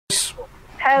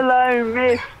Hello,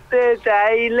 Mr.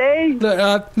 Daly.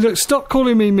 Look, stop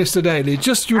calling me Mr. Daly.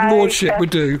 Just your lordship would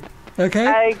do.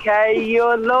 Okay? Okay,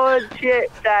 your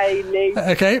lordship, Daly.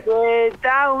 Okay. We're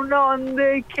down on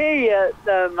the quay at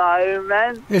the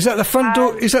moment. Is that the front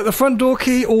door? Is that the front door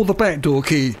key or the back door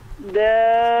key?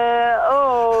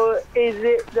 Is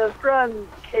it the front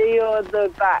key or the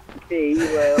back key,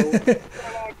 Will? Well,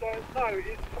 I don't know.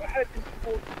 It's heading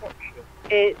towards Oxford.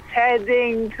 It's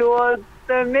heading towards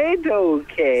the middle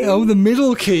key. Oh, the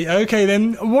middle key. Okay,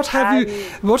 then what are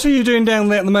you doing down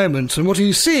there at the moment, and what are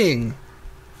you seeing?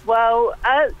 Well,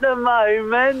 at the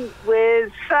moment,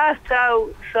 we're sat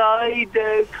outside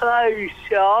a clothes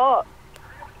shop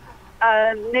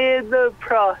near the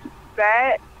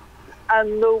prospect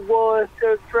and the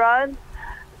waterfront,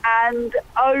 and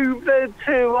over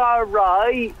to our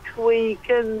right we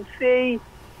can see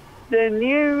the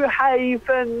New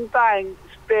Haven Banks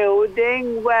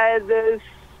building where there's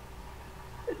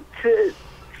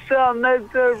some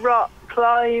of the rock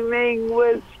climbing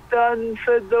was done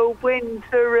for the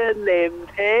Winter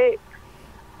Olympics,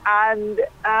 and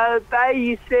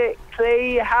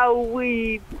basically how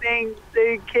we think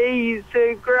the quay's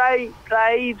a great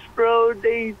place for all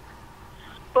these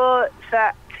sports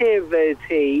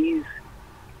activities.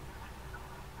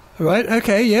 Right.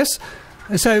 Okay. Yes.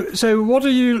 So what are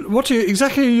you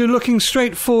exactly? Are you looking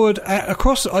straight forward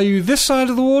across? Are you this side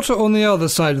of the water or on the other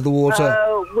side of the water?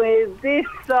 We're this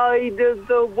side of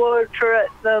the water at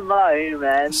the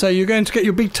moment. So you're going to get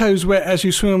your big toes wet as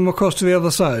you swim across to the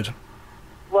other side?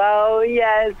 Well,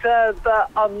 yes, but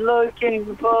I'm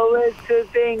looking forward to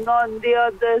being on the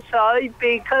other side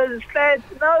because there's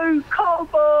no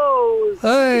cobbles.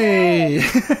 Hey!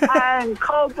 Yes. And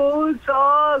cobbles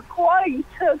are quite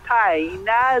a pain,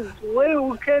 as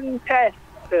Will can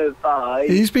testify.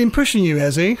 He's been pushing you,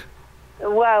 has he?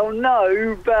 Well,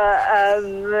 no,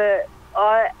 but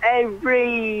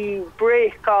every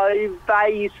brick I've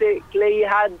basically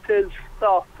had to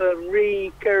stop and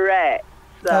recorrect,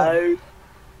 so...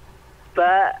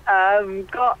 But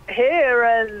got here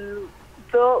and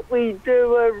thought we'd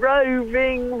do a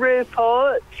roving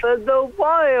report for the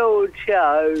Wild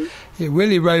Show. Yeah,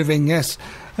 really roving, yes.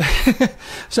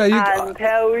 And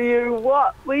tell you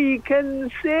what we can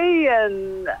see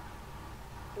and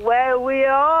where we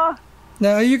are.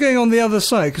 Now, are you going on the other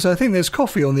side? Because I think there's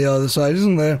coffee on the other side,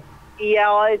 isn't there? Yeah,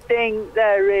 I think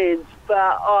there is, but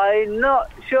I'm not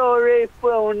sure if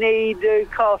we'll need a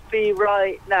coffee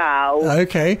right now.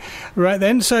 Okay, right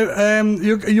then. So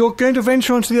you're going to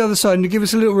venture onto the other side and you give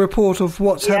us a little report of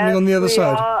what's happening on the other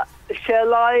side.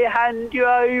 Shall I hand you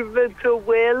over to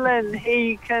Will and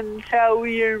he can tell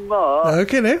you more?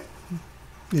 Okay then.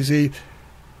 Is he...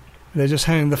 They're just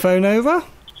handing the phone over?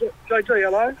 JJ,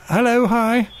 hello? Hello,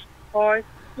 hi. Hi.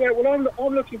 Yeah, well,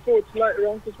 I'm looking forward to later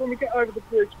on, because when we get over the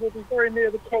bridge, we'll be very near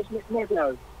the Cosmic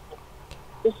Meadow.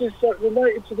 This is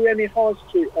related to the Any High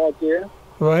Street idea.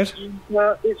 Right.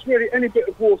 It's really any bit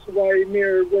of waterway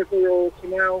near a river or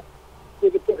canal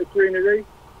with a bit of greenery.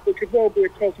 It could well be a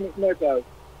Cosmic Meadow.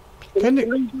 The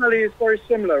Lee Valley is very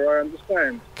similar, I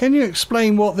understand. Can you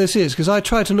explain what this is? Because I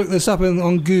tried to look this up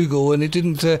on Google and it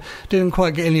didn't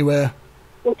quite get anywhere.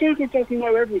 Well, Google doesn't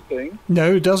know everything.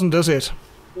 No, it doesn't, does it?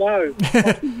 No.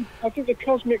 I think the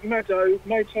Cosmic Meadow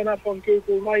may turn up on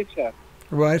Google later.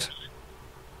 Right.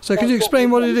 So can you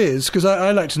explain what it is? Because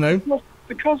I'd like to know. Well,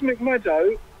 the Cosmic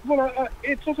Meadow,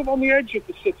 it's sort of on the edge of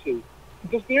the city.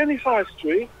 There's the Any High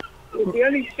Street, there's the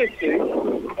Any City,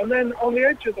 and then on the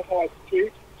edge of the High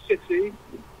Street city,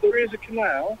 there is a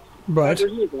canal. Right.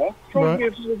 And a river, probably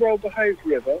a very well-behaved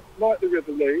river, like the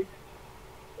River Lee,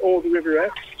 or the River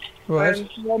Exe. Right.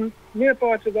 And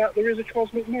nearby to that, there is a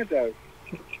Cosmic Meadow.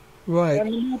 Right.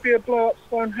 And there might be a blow-up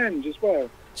Stonehenge as well.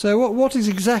 So what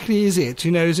exactly is it?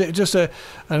 You know, is it just a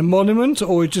monument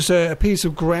or just a piece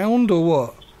of ground or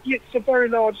what? It's a very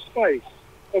large space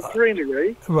of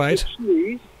greenery. Right. With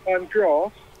trees and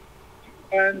grass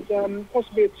and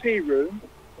possibly a tea room.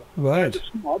 Right. And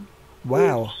a snub.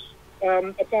 Wow.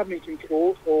 With, a badminton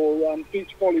court or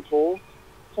beach volleyball,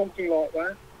 something like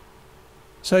that.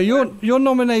 So you're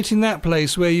nominating that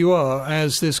place where you are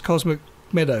as this Cosmic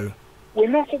Meadow? We're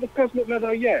not at the Cosmic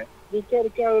Meadow yet. We've got to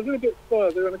go a little bit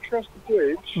further and across the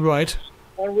bridge. Right.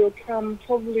 And we'll come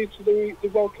probably to the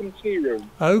welcome tea room.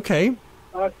 Okay.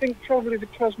 I think probably the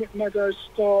Cosmic Meadow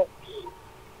starts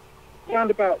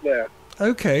round about there.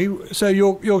 Okay, so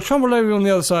you'll trundle over on the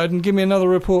other side and give me another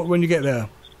report when you get there.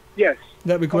 Yes.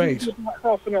 That'd be great. About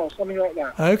half an hour, something like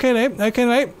that. Okay,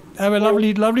 mate. Have a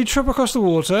lovely trip across the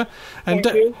water, and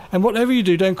and whatever you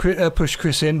do, don't push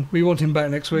Chris in. We want him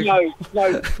back next week. No.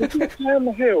 Stay on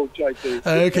the hill, JP.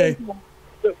 Okay.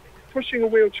 pushing a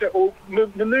wheelchair or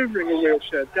manoeuvring a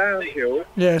wheelchair downhill.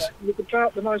 Yes. Is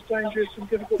about the most dangerous and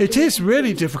difficult. It is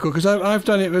really difficult because I've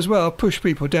done it as well. I've pushed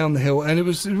people down the hill, and it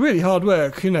was really hard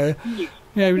work. You know.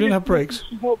 Yeah, we didn't have brakes.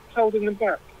 Help holding them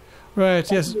back. Right.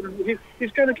 Yes.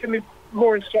 He's going to give me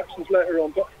more instructions later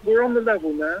on, but we're on the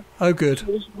level now. Oh, good.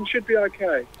 So we should be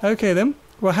okay. Okay then.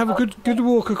 Well, have a good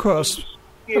walk across.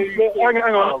 Hang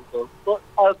on. But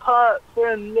apart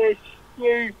from this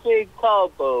stupid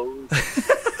cobbles,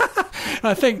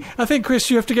 I think, Chris,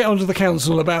 you have to get onto the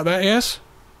council about that. Yes.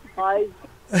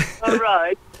 all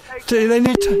right. They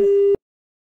need to.